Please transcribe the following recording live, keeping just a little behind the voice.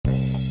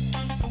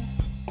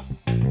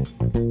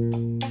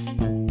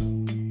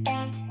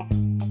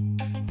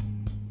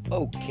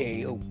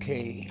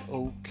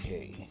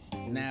Okay.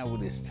 Now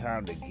it is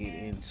time to get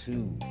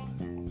into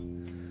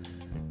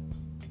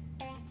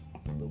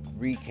the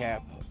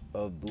recap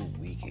of the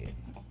weekend.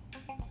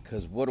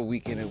 Because what a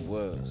weekend it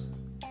was.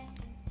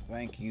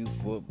 Thank you,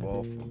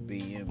 football, for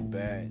being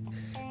back.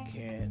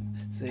 Can't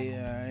say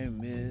I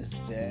missed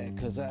that,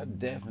 because I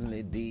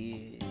definitely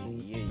did.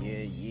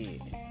 Yeah.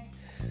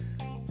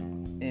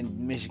 And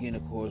Michigan,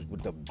 of course,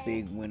 with the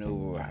big win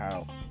over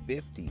Ohio.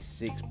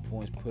 56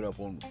 points put up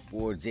on the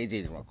board.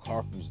 J.J.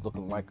 McCarthy was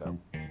looking like a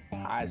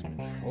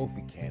Heisman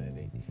Trophy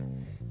candidate.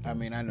 I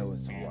mean, I know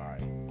it's Hawaii,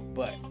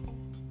 but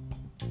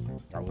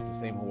I was the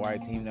same Hawaii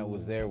team that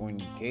was there when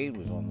Cade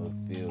was on the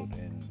field,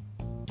 and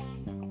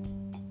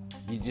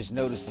you just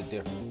noticed the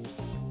difference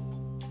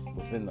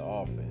within the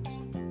offense.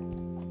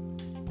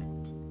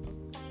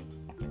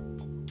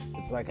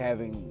 It's like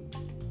having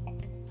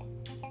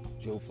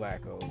Joe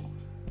Flacco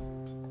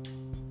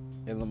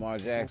and Lamar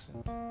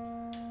Jackson.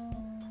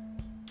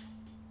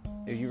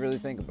 If you really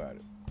think about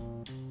it,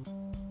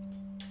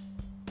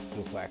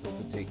 Joe Flacco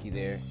could take you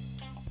there.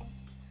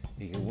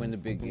 He can win the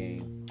big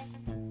game,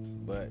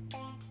 but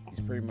he's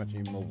pretty much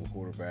an immobile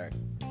quarterback.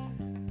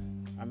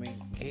 I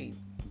mean, Cade,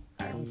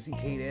 I don't see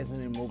Cade as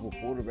an immobile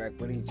quarterback,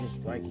 but he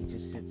just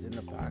sits in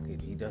the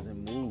pocket. He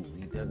doesn't move.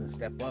 He doesn't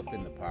step up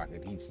in the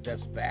pocket. He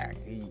steps back.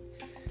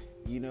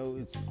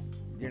 You're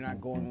not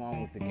going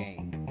along with the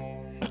game.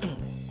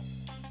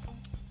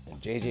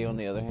 And JJ, on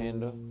the other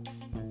hand, though,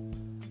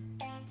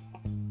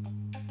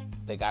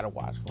 they got to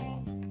watch for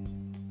him.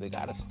 They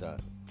got to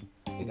stunt.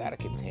 They got to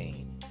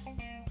contain.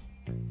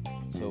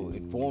 So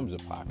it forms a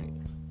pocket.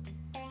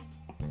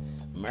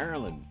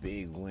 Maryland,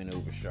 big win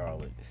over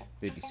Charlotte,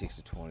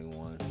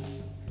 56-21.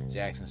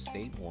 Jackson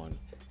State won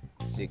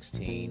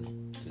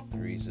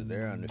 16-3, so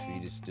they're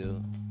undefeated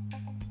still.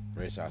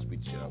 Red Sox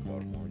beat the shit out of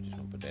Baltimore. Just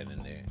gonna put that in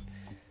there.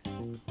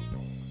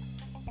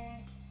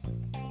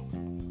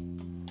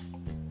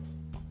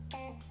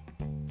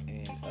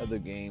 And other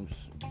games,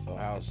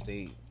 Ohio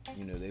State,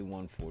 they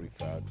won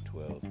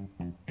 45-12,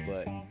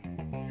 but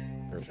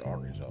versus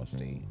Arkansas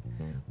State.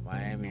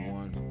 Miami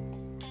won.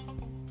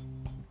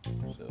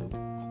 So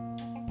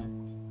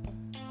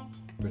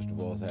Crystal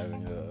Ball's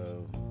having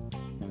a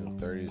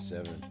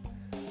 30-7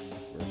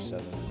 versus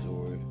Southern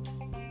Missouri.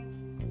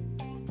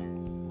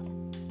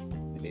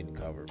 They didn't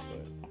cover,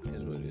 but it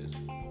is what it is.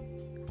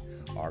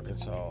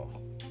 Arkansas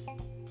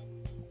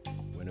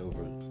went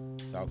over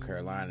South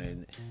Carolina,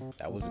 and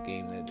that was a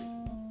game that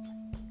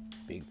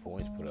big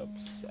points put up.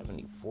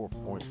 74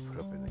 points put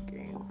up in the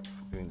game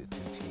between the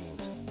two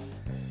teams.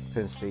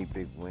 Penn State,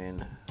 big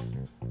win.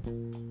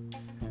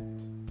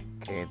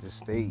 Kansas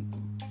State,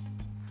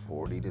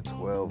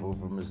 40-12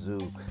 over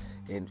Mizzou.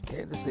 And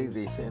Kansas State,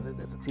 they said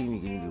that's a team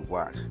you need to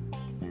watch.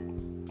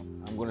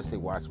 I'm going to say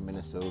watch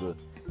Minnesota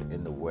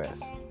in the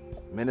West.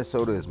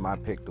 Minnesota is my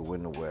pick to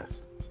win the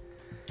West.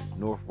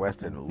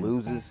 Northwestern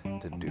loses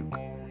to Duke.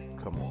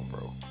 Come on,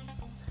 bro.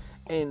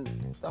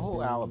 And the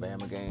whole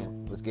Alabama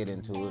game, let's get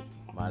into it.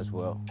 Might as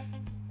well.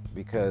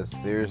 Because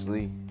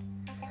seriously,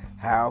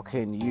 how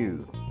can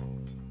you?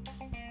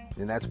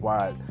 And that's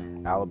why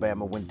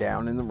Alabama went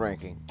down in the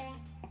ranking.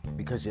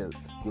 Because you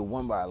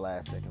won by a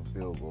last-second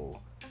field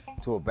goal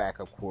to a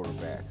backup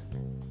quarterback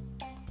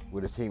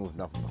with a team with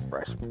nothing but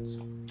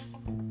freshmen.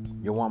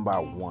 You won by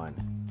 1.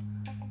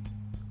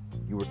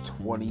 You were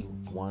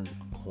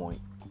 21-point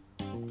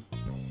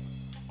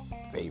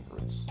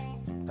favorites.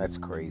 That's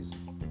crazy.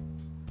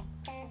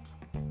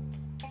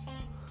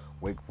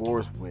 Wake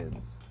Forest wins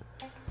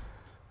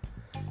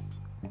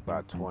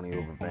by 20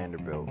 over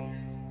Vanderbilt. I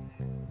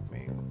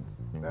mean,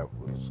 that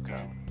was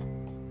kind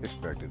of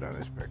expected,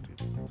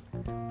 unexpected.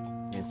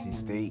 NC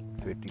State,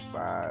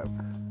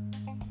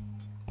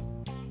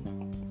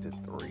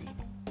 55-3.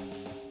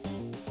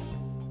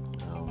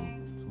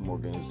 Some more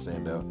games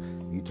stand out.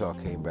 Utah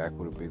came back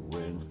with a big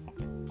win.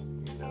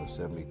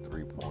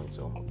 73 points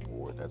on the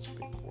board. That's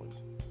big points.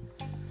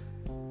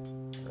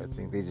 I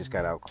think they just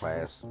got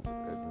outclassed at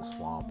the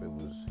Swamp. It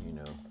was,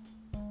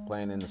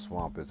 playing in the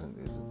Swamp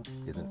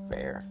isn't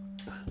fair.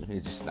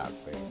 It's just not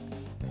fair.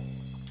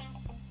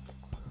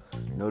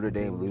 Notre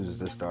Dame loses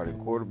their starting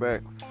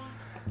quarterback.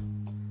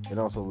 It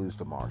also loses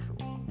to Marshall.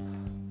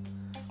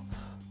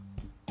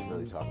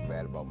 Really talking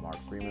bad about Mark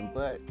Freeman,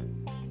 but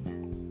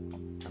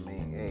I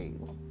mean, hey,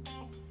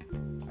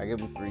 I give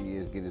him 3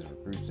 years, get his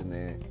recruits in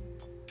there,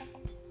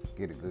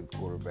 get a good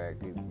quarterback,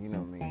 good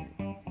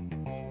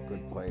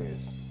players.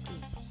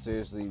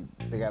 Seriously,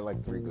 they got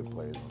like 3 good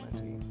players on that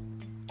team.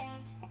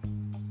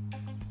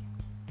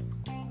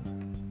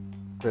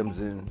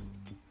 Clemson,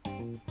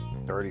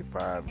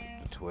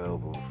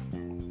 35-12 over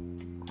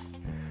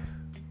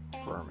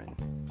Furman.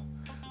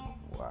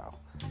 Wow.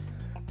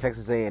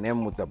 Texas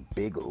A&M with a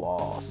big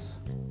loss.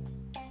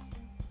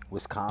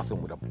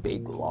 Wisconsin with a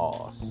big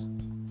loss.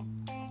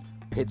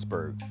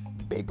 Pittsburgh,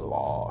 big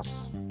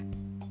loss.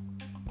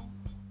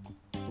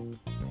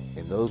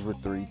 And those were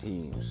 3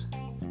 teams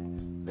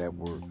that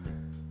were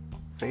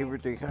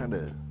favored to kind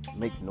of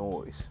make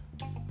noise.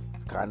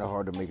 It's kind of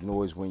hard to make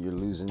noise when you're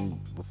losing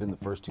within the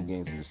first 2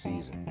 games of the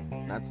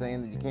season. Not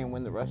saying that you can't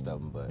win the rest of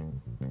them, but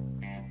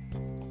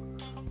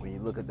when you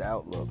look at the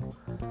outlook,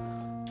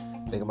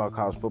 the thing about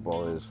college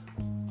football is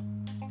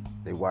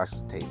they watch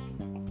the tape.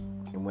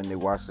 And when they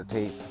watch the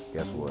tape,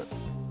 guess what?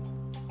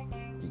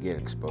 You get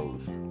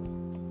exposed.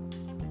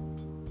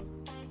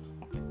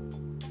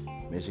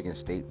 Michigan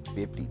State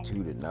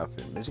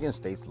 52-0. Michigan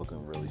State's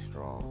looking really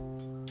strong.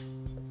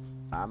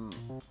 I'm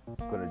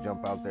going to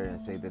jump out there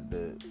and say that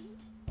the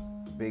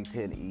Big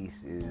Ten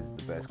East is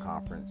the best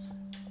conference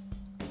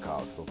in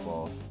college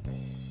football.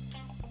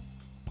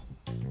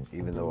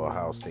 Even though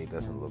Ohio State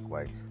doesn't look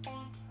like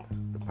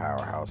the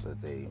powerhouse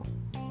that they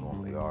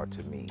normally are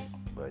to me.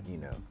 But,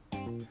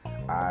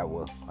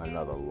 Iowa,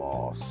 another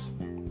loss.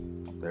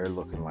 They're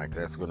looking like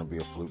that's going to be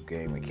a fluke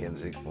game in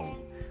Kansas when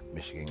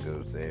Michigan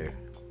goes there.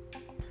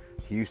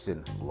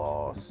 Houston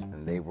lost,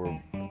 and they were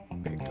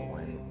picked to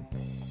win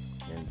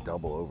in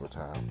double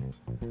overtime.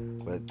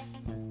 But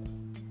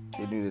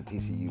they knew that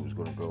TCU was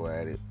going to go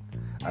at it.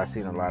 I've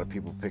seen a lot of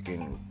people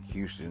picking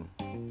Houston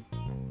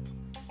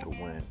to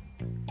win,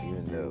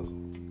 even though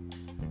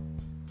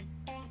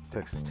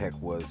Texas Tech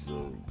was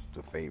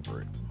the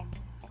favorite.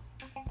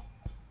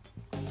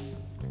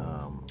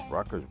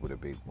 Rutgers with a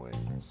big win,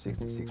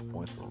 66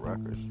 points for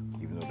Rutgers,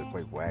 even though they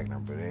played Wagner,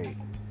 but hey,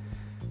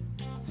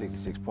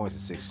 66 points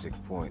is 66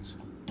 points.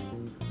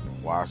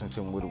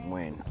 Washington with a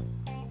win.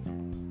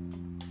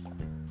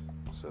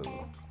 So,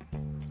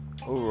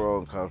 overall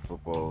in college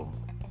football,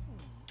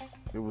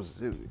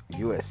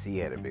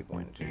 USC had a big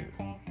win too.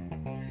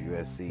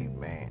 USC,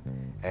 man.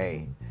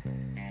 Hey,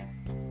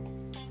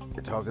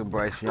 you're talking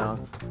Bryce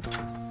Young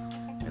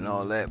and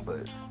all that,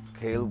 but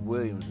Caleb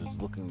Williams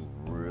is looking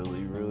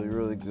really, really,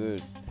 really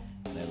good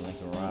in that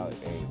Lincoln Riley.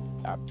 Hey,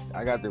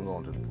 I got them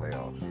going to the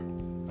playoffs.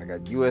 I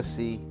got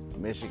USC,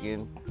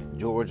 Michigan,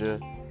 Georgia,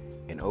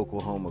 and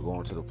Oklahoma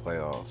going to the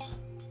playoffs.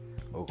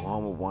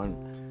 Oklahoma won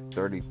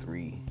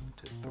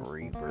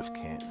 33-3 versus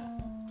Kent.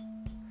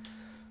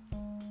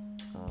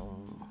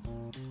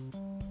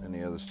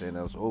 Any other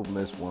standouts? Ole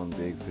Miss won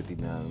big,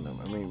 59.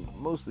 I mean,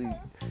 mostly,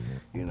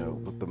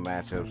 with the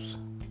matchups,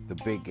 the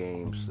big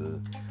games,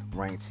 the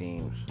ranked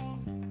teams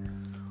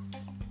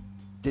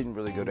didn't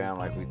really go down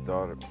like we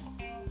thought.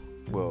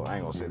 Well, I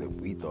ain't gonna say that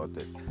we thought,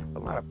 that a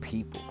lot of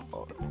people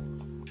thought.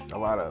 A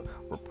lot of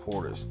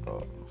reporters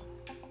thought.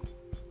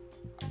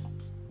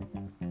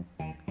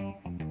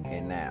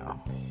 And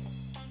now,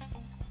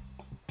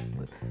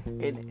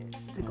 and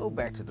to go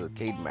back to the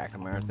Cade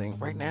McNamara thing,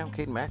 right now,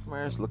 Cade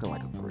McNamara is looking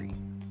like a 3.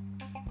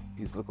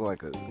 He's looking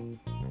like a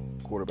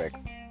quarterback,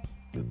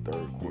 the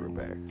third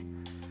quarterback.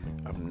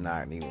 I'm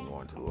not even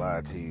going to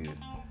lie to you.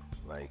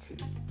 Like,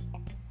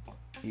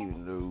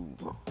 even though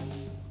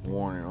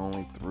Warren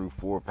only threw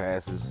 4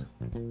 passes,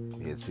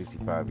 he had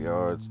 65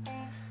 yards.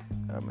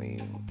 I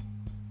mean,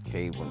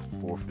 Cade went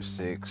 4 for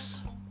 6,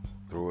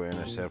 threw an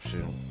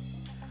interception,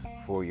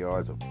 4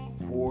 yards a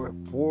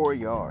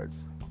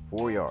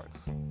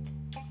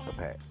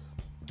pass.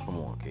 Come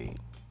on, Cade.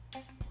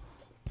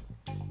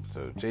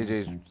 So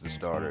JJ's the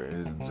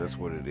starter. That's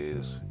what it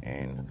is,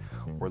 and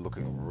we're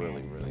looking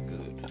really, really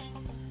good.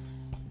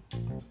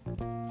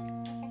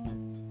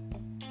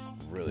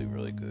 Really,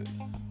 really good.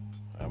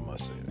 I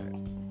must say that.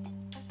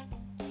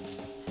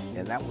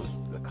 And that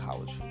was the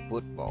college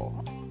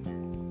football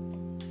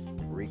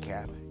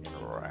recap and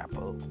wrap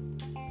up.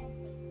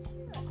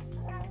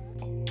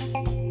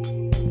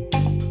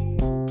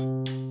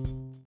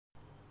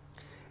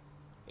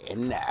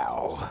 And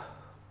now,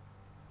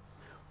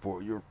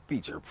 for your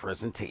feature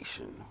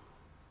presentation,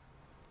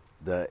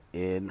 the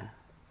NFL.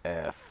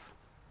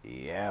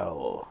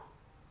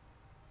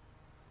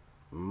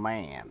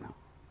 Man,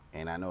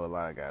 and I know a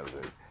lot of guys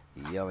are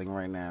yelling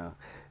right now,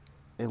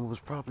 and was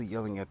probably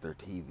yelling at their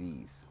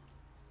TVs.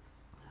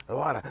 A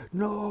lot of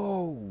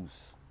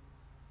no's.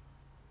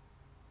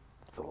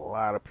 A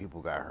lot of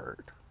people got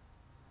hurt.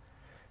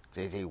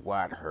 J.J.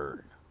 Watt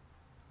hurt.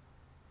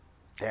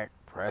 Dak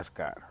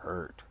Prescott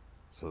hurt.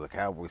 So the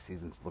Cowboy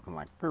season's looking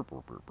like burr,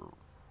 burr, burr, burr.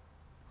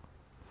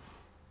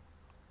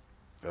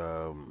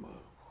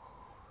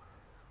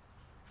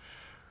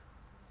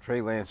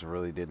 Trey Lance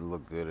really didn't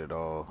look good at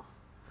all.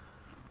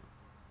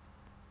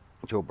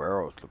 Joe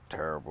Burrow looked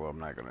terrible. I'm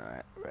not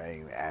gonna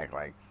act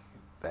like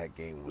that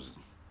game was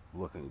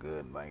looking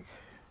good. Like,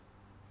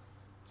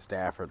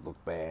 Stafford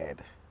looked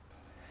bad.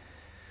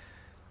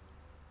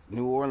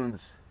 New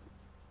Orleans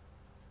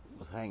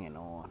was hanging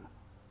on.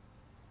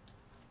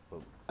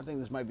 But I think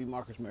this might be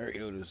Marcus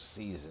Mariota's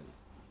season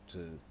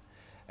to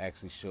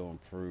actually show and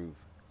prove.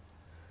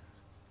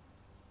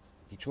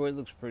 Detroit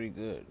looks pretty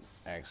good,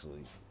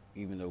 actually,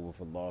 even though with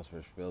a loss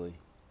versus Philly.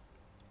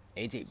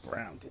 A.J.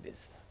 Brown did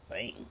his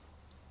thing.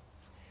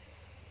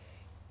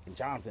 And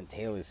Jonathan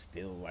Taylor's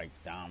still,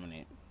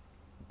 dominant,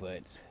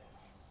 but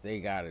they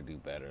got to do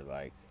better,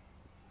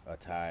 a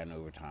tie in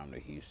overtime to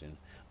Houston.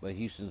 But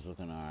Houston's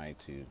looking all right,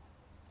 too.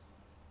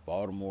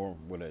 Baltimore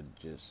would have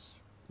just,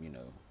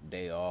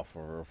 day off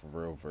for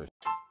real versus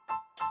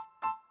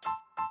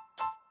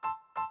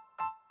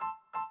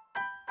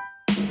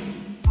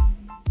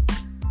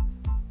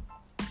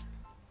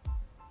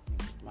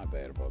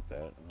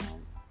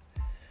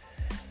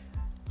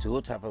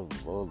Tua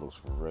Tagovailoa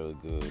looks really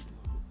good.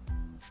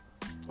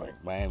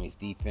 Like Miami's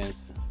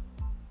defense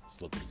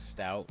is looking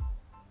stout.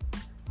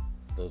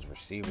 Those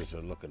receivers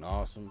are looking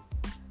awesome.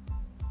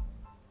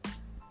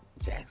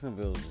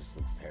 Jacksonville just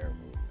looks terrible,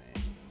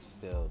 man.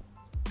 Still,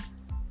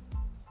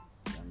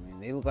 I mean,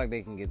 they look like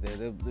they can get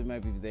there. They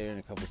might be there in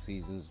a couple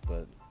seasons,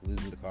 but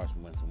losing to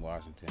Carson Wentz in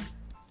Washington,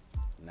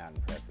 not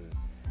impressive.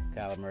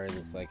 Kyler Murray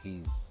looks like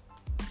he's,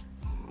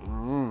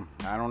 I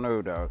don't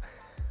know, dog.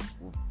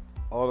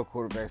 All the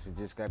quarterbacks that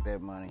just got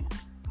that money,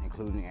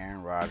 including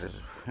Aaron Rodgers,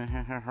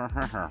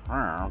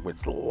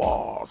 which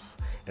lost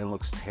and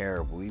looks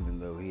terrible, even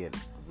though he had,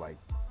 like,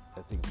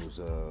 I think it was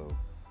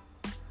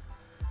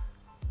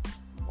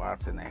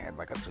Watson that had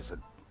like just a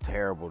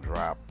terrible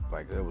drop,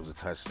 like it was a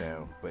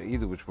touchdown. But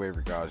either which way,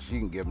 regardless, you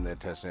can give him that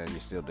touchdown, you're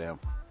still down,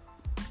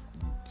 you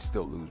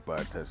still lose by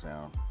a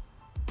touchdown.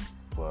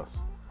 Plus,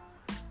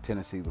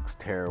 Tennessee looks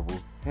terrible.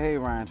 Hey,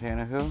 Ryan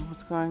Tannehill,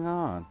 what's going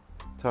on?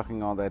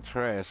 Talking all that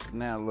trash.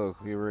 Now look,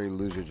 you're ready to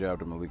lose your job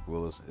to Malik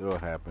Willis. It'll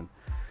happen.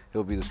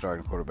 He'll be the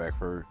starting quarterback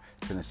for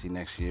Tennessee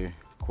next year.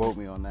 Quote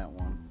me on that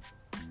one,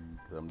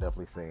 because I'm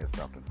definitely saying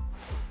something.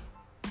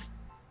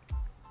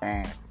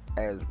 And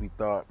as we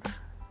thought,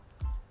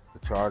 the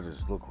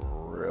Chargers look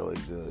really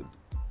good,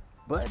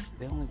 but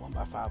they only won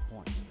by 5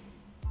 points.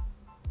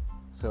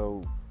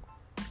 So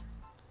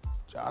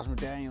Josh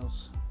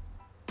McDaniels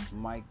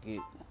might get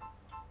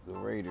the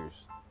Raiders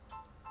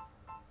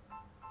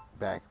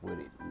back with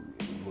it and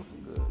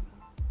looking good.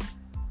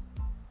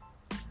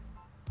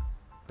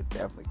 But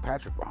definitely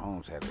Patrick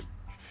Mahomes had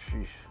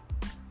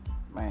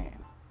man,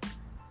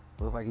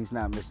 looks like he's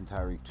not missing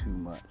Tyreek too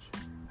much.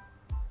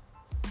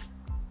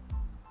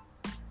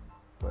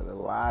 But a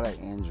lot of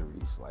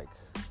injuries, like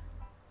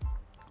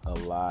a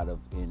lot of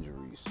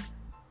injuries,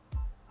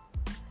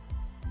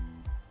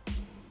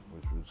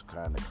 which was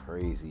kind of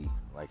crazy,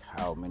 like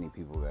how many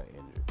people got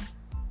injured.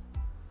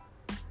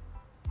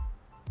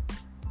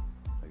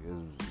 Like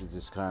it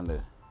just kind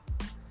of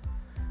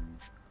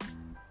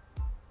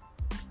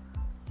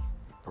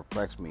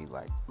perplexed me,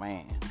 like,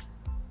 man.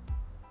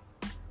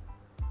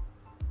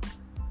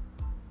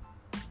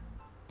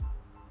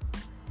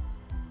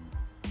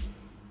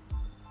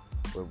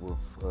 But with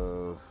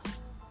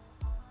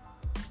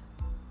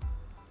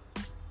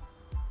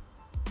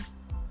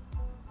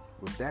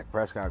Dak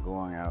Prescott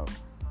going out,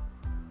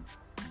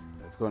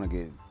 it's going to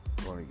get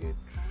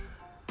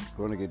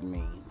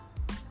mean.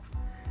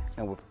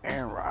 And with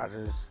Aaron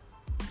Rodgers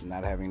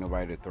not having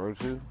nobody to throw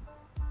to,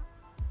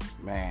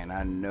 man,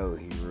 I know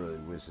he really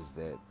wishes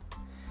that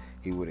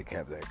he would have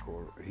kept that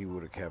core. He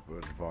would have kept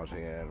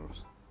Devontae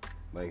Adams.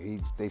 Like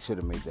they should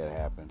have made that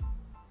happen.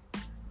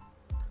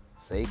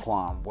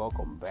 Saquon,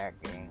 welcome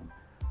back game.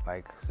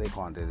 Like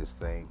Saquon did his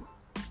thing.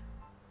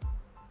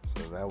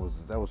 So that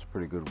was a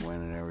pretty good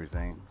win and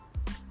everything.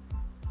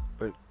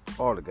 But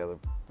altogether,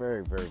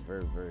 very, very,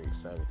 very, very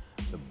excited.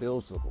 The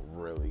Bills look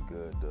really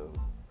good though.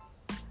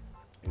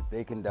 If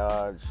they can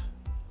dodge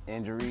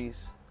injuries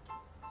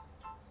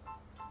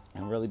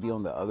and really be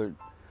on the other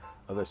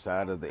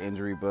side of the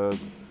injury bug,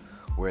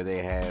 where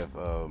they have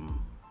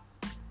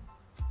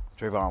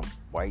Trayvon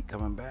White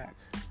coming back.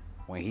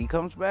 When he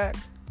comes back,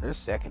 their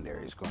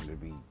secondary is going to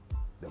be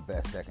the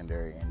best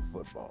secondary in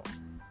football.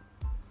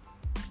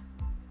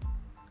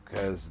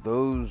 Because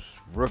those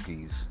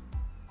rookies,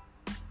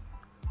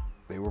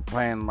 they were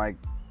playing like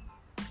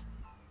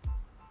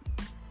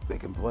they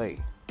can play.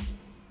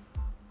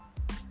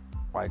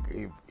 Like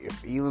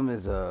if Elam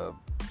is a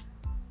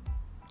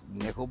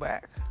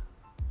nickelback,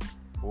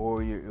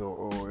 or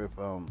if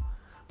the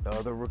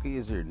other rookie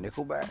is your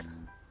nickelback,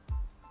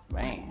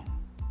 man.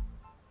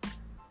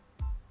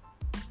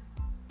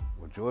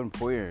 With Jordan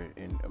Poyer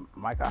and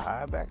Micah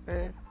Hyde back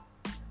there,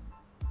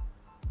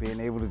 being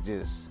able to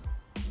just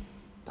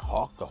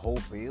hawk the whole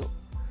field,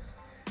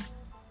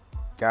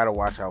 gotta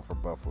watch out for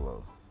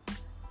Buffalo.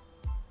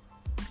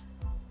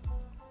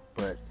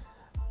 But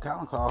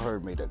Colin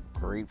Cowherd made a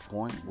great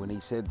point when he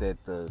said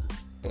that the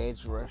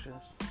edge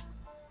rushers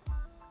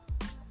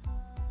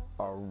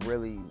are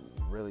really,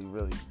 really,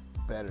 really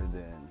better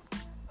than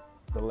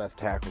the left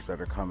tackles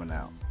that are coming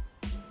out,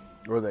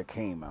 or that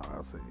came out,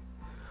 I'll say.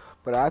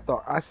 But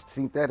I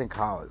seen that in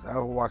college. I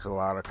watch a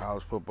lot of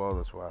college football.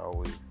 That's why I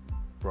always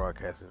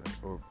broadcast it,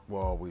 or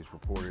always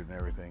report it and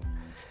everything.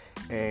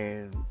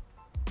 And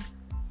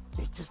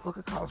you just look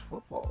at college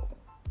football.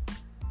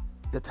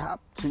 The top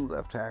two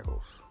left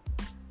tackles,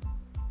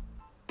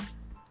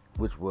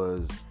 which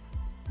was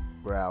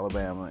for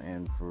Alabama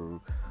and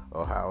for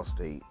Ohio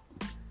State,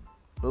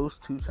 those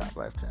two top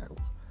left tackles,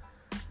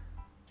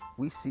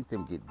 we see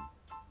them get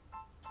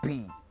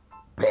beat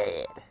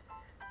bad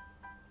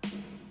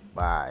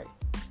by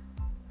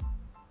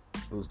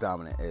those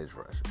dominant edge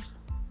rushers.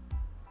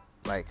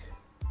 Like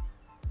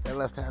that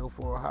left tackle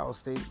for Ohio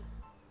State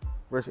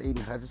versus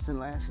Aiden Hutchinson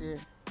last year,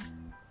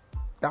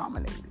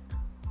 dominated.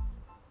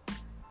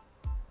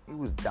 He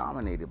was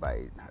dominated by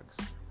Aiden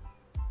Hutchinson.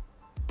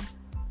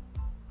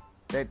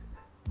 That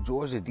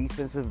Georgia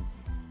defensive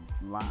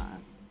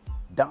line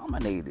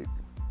dominated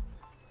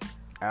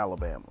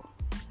Alabama.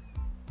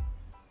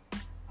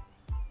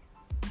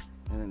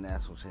 win a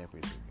national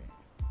championship game.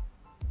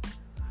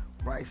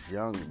 Bryce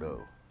Young,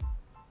 though,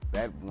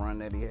 that run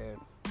that he had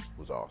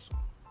was awesome.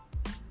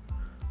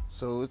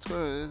 So it's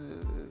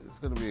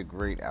gonna be a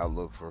great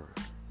outlook for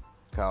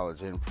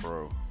college and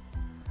pro.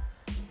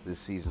 This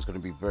season's gonna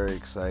be very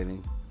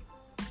exciting.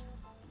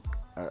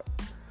 I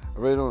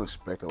really don't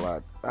expect a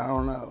lot. I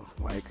don't know.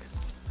 Like,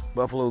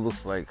 Buffalo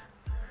looks like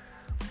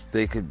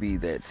they could be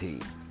that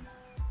team.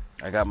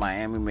 I got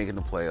Miami making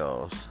the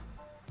playoffs.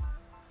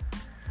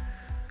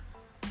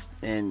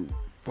 And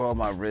for all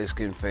my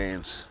Redskin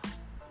fans,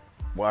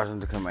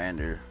 Washington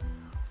Commander,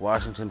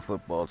 Washington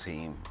football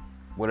team,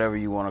 whatever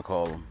you want to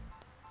call them,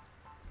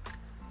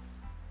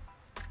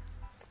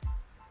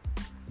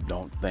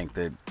 don't think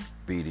that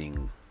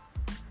beating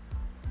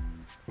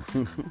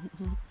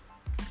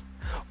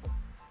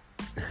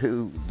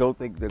don't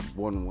think that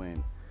one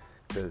win,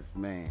 because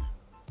man,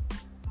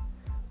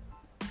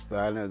 but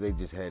I know they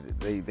just had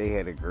they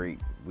had a great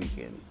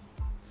weekend,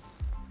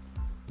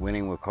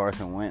 winning with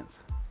Carson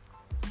Wentz,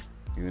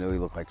 even though he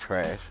looked like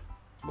trash.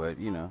 But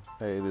you know,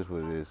 hey, it is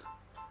what it is.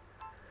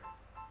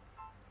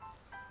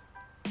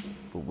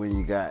 But when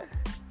you got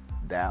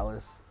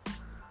Dallas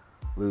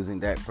losing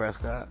Dak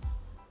Prescott,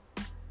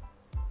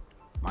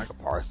 Michael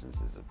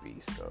Parsons is a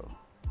beast though.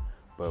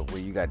 But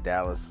when you got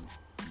Dallas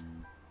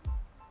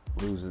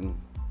losing,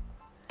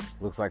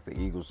 looks like the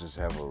Eagles just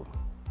have a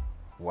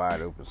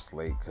wide open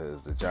slate,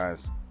 because the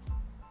Giants,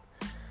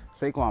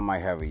 Saquon might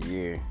have a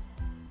year.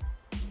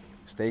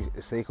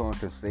 Saquon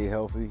can stay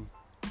healthy,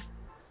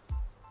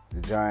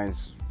 the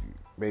Giants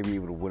may be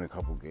able to win a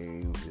couple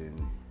games, and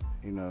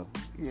you know,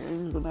 yeah,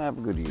 he's gonna have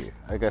a good year.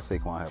 I got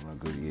Saquon having a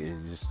good year.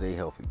 Just stay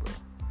healthy, bro.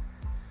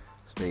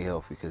 Stay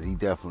healthy, because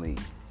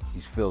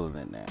he's feeling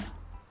it now.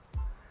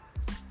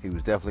 He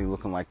was definitely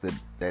looking like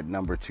that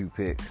number 2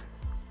 pick.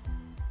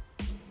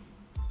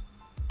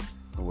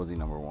 Or was he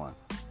number 1?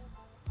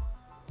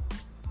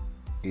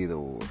 Either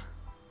or.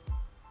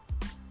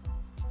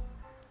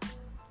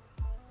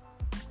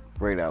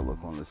 Great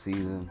outlook on the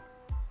season.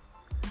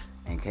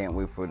 And can't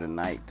wait for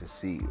tonight to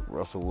see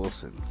Russell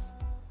Wilson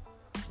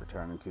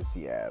returning to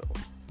Seattle.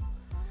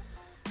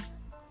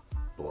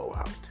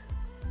 Blowout.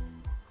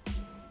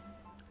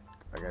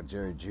 I got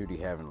Jerry Jeudy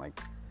having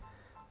like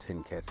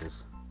 10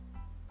 catches.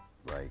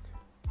 Like,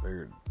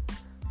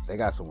 they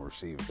got some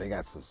receivers. They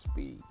got some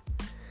speed.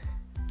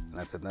 And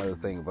that's another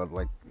thing about,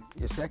 like,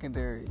 your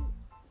secondary,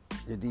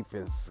 your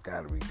defense has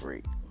got to be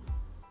great.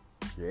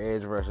 Your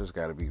edge rushers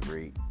got to be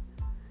great.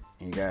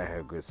 And you got to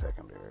have good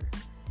secondary.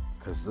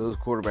 Because those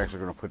quarterbacks are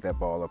going to put that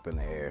ball up in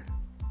the air.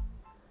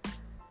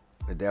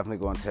 They're definitely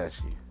going to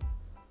test you.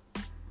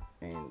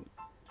 And,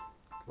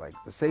 like,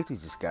 the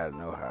safeties just got to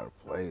know how to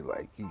play.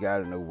 Like, you got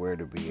to know where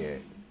to be at.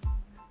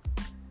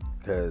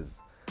 Because,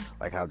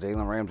 like how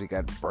Jalen Ramsey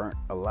got burnt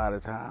a lot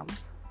of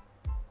times.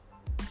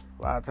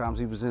 A lot of times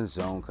he was in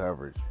zone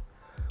coverage,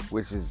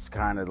 which is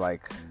kind of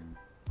like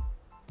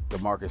the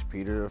Marcus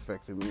Peters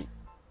affected me,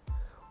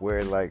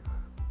 where like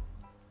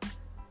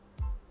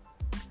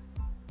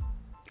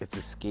it's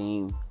a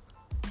scheme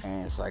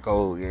and it's like,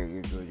 oh yeah,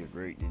 you're good, you're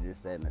great, you're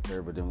just that and the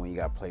third, but then when you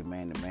got to play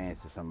man to man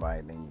to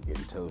somebody, then you're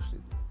getting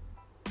toasted.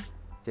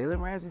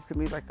 Jalen Ramsey to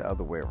me is like the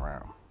other way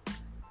around.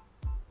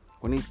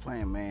 When he's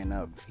playing man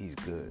up, he's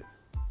good.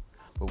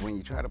 But when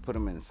you try to put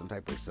him in some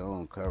type of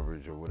zone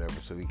coverage or whatever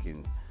so he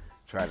can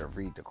try to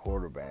read the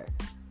quarterback,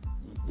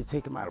 you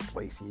take him out of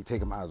place and you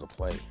take him out of the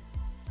play.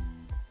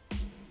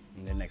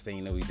 And the next thing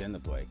you know, he's in the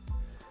play.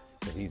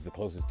 Because he's the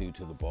closest dude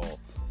to the ball.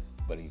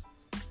 But he's,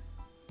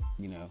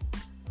 you know,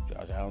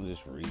 Josh Allen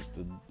just read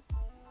the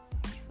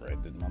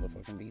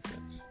motherfucking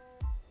defense.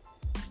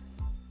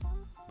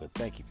 But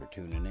thank you for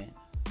tuning in.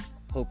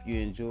 Hope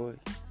you enjoyed.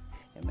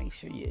 And make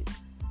sure you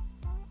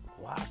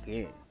lock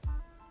in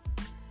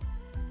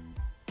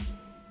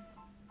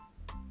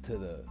to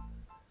the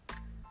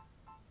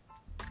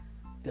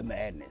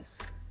madness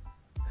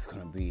that's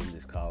going to be in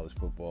this college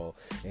football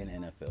and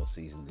NFL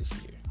season this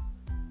year.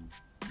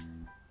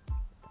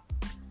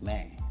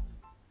 Man,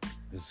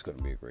 this is going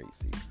to be a great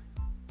season.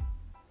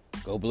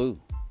 Go Blue.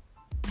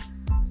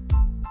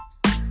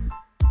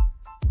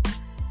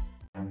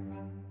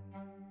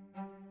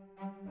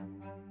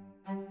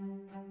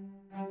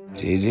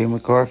 J.J.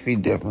 McCarthy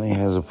definitely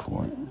has a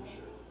point.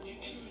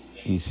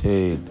 He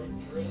said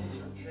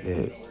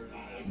that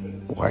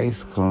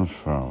Weiss comes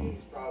from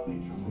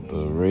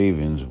the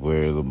Ravens,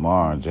 where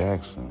Lamar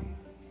Jackson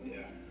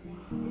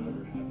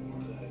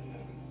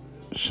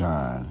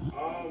shine,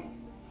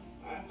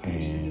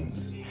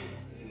 and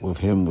with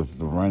him with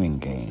the running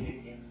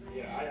game,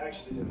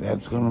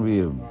 that's going to be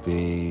a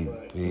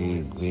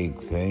big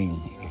thing.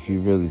 If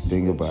you really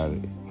think about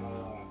it,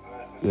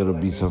 it'll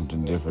be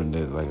something different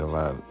that like a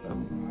lot,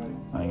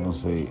 I ain't going to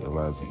say a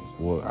lot of things.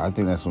 Well, I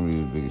think that's going to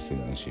be the biggest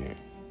thing this year,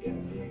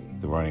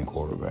 the running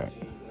quarterback.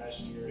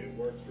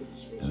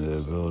 And the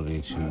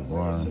ability to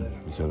run,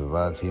 because a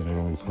lot of teams are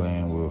going to be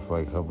playing with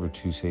like cover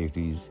 2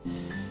 safeties,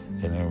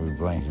 and then we're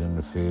blanking in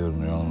the field,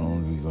 and they're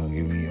only going to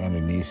give you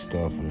underneath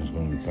stuff, and it's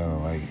going to be kind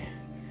of like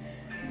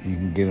you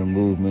can get a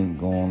movement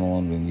going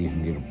on, then you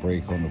can get a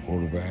break on the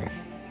quarterback.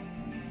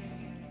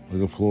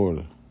 Look at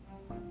Florida.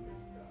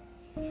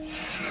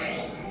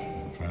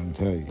 I'm trying to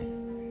tell you.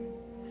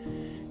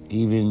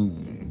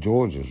 Even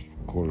Georgia's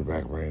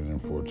quarterback ran in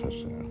 4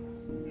 touchdowns.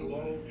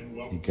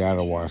 You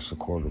gotta watch the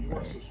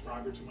quarterback.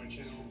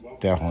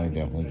 Definitely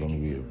going to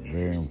be a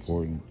very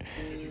important,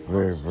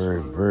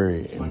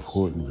 very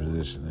important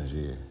position this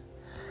year.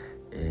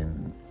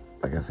 And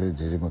like I said,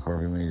 J.J.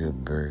 McCarthy made a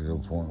very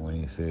good point when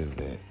he said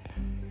that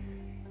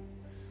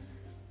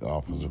the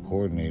offensive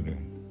coordinator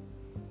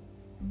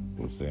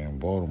was there in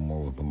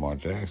Baltimore with Lamar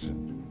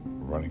Jackson,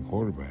 running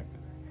quarterback.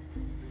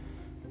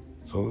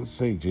 So let's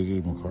say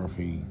J.J.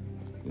 McCarthy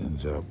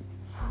ends up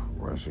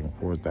rushing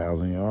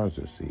 4,000 yards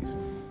this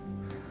season.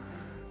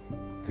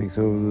 Takes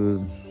over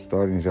the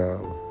starting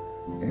job.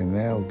 And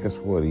now, guess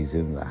what? He's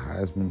in the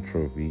Heisman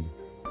Trophy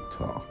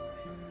talk.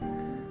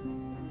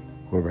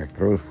 Quarterback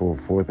throws for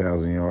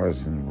 4,000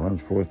 yards and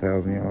runs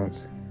 4,000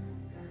 yards.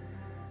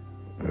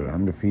 An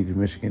undefeated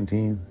Michigan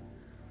team.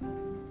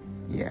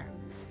 Yeah.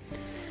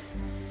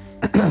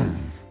 I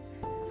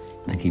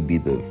think he'd be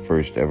the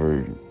first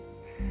ever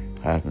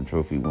Heisman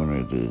Trophy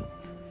winner to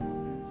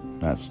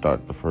not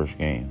start the first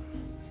game.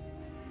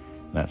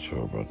 Not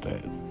sure about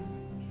that.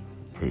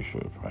 Pretty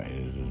sure it probably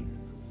is a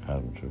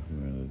Heisman Trophy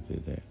winner that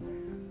did that.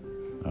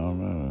 I don't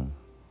know.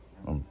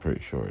 I'm pretty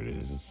sure it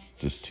is. It's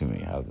just too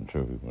many Heisman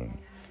Trophy winners.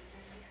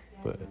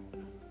 But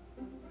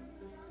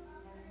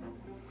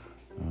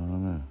I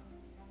don't know.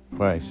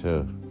 Probably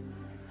so.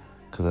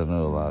 Because I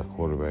know a lot of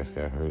quarterbacks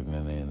got hurt and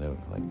then they ended up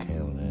like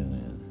coming in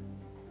and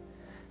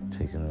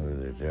taking over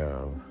their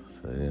job.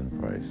 So they didn't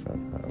probably start.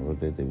 What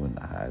did they win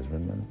the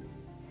Heisman then?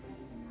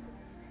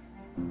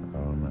 I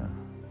don't know.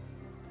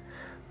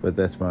 But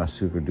that's my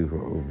super duper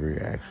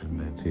overreaction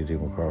that J.J.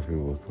 McCarthy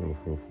will throw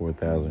for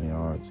 4,000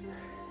 yards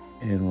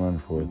and run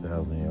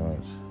 4,000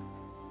 yards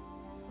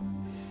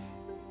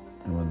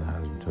and win the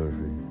Heisman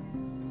Trophy.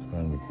 It's an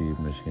undefeated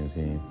Michigan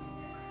team.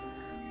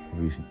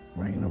 Will be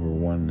ranked number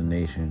 1 in the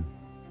nation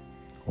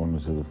going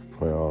into the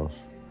playoffs.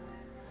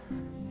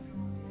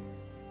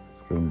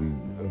 It's going to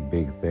be a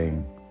big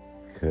thing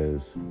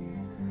because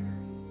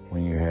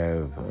when you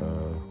have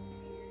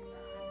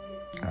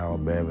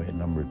Alabama at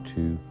number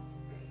 2,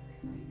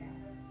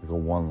 like a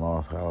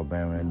 1-loss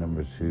Alabama at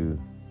number 2,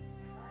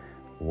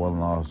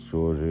 1-loss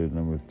Georgia at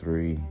number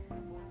 3,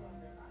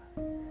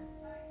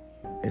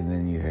 and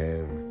then you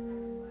have,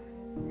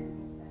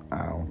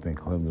 I don't think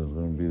Clemson's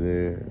going to be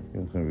there.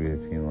 It's going to be a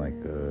team like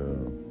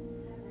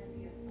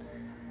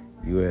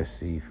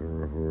USC for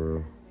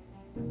real.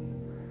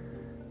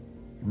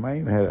 You might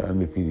even have an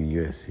undefeated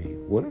USC.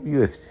 What if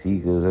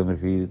USC goes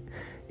undefeated?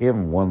 You have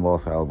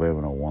 1-loss Alabama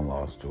and a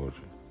 1-loss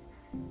Georgia.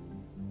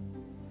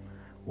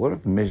 What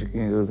if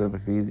Michigan goes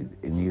undefeated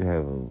and you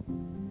have a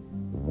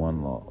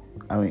 1-loss?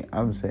 I mean,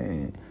 I'm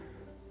saying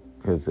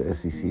because the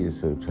SEC is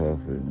so tough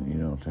and, you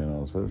know what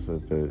I'm saying, so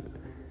that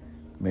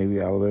maybe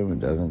Alabama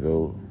doesn't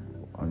go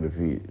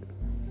undefeated.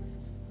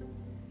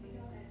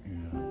 You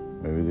know,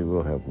 maybe they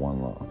will have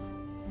 1 loss.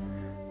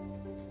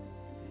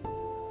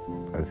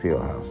 I see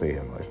Ohio State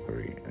have like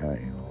 3. I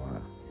ain't gonna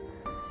lie.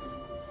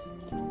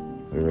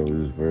 They're gonna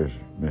lose versus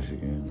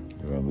Michigan.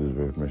 They're gonna lose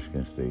versus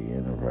Michigan State,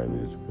 and they'll probably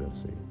lose to Penn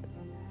State.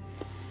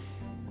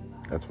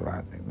 That's what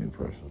I think, me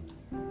personally.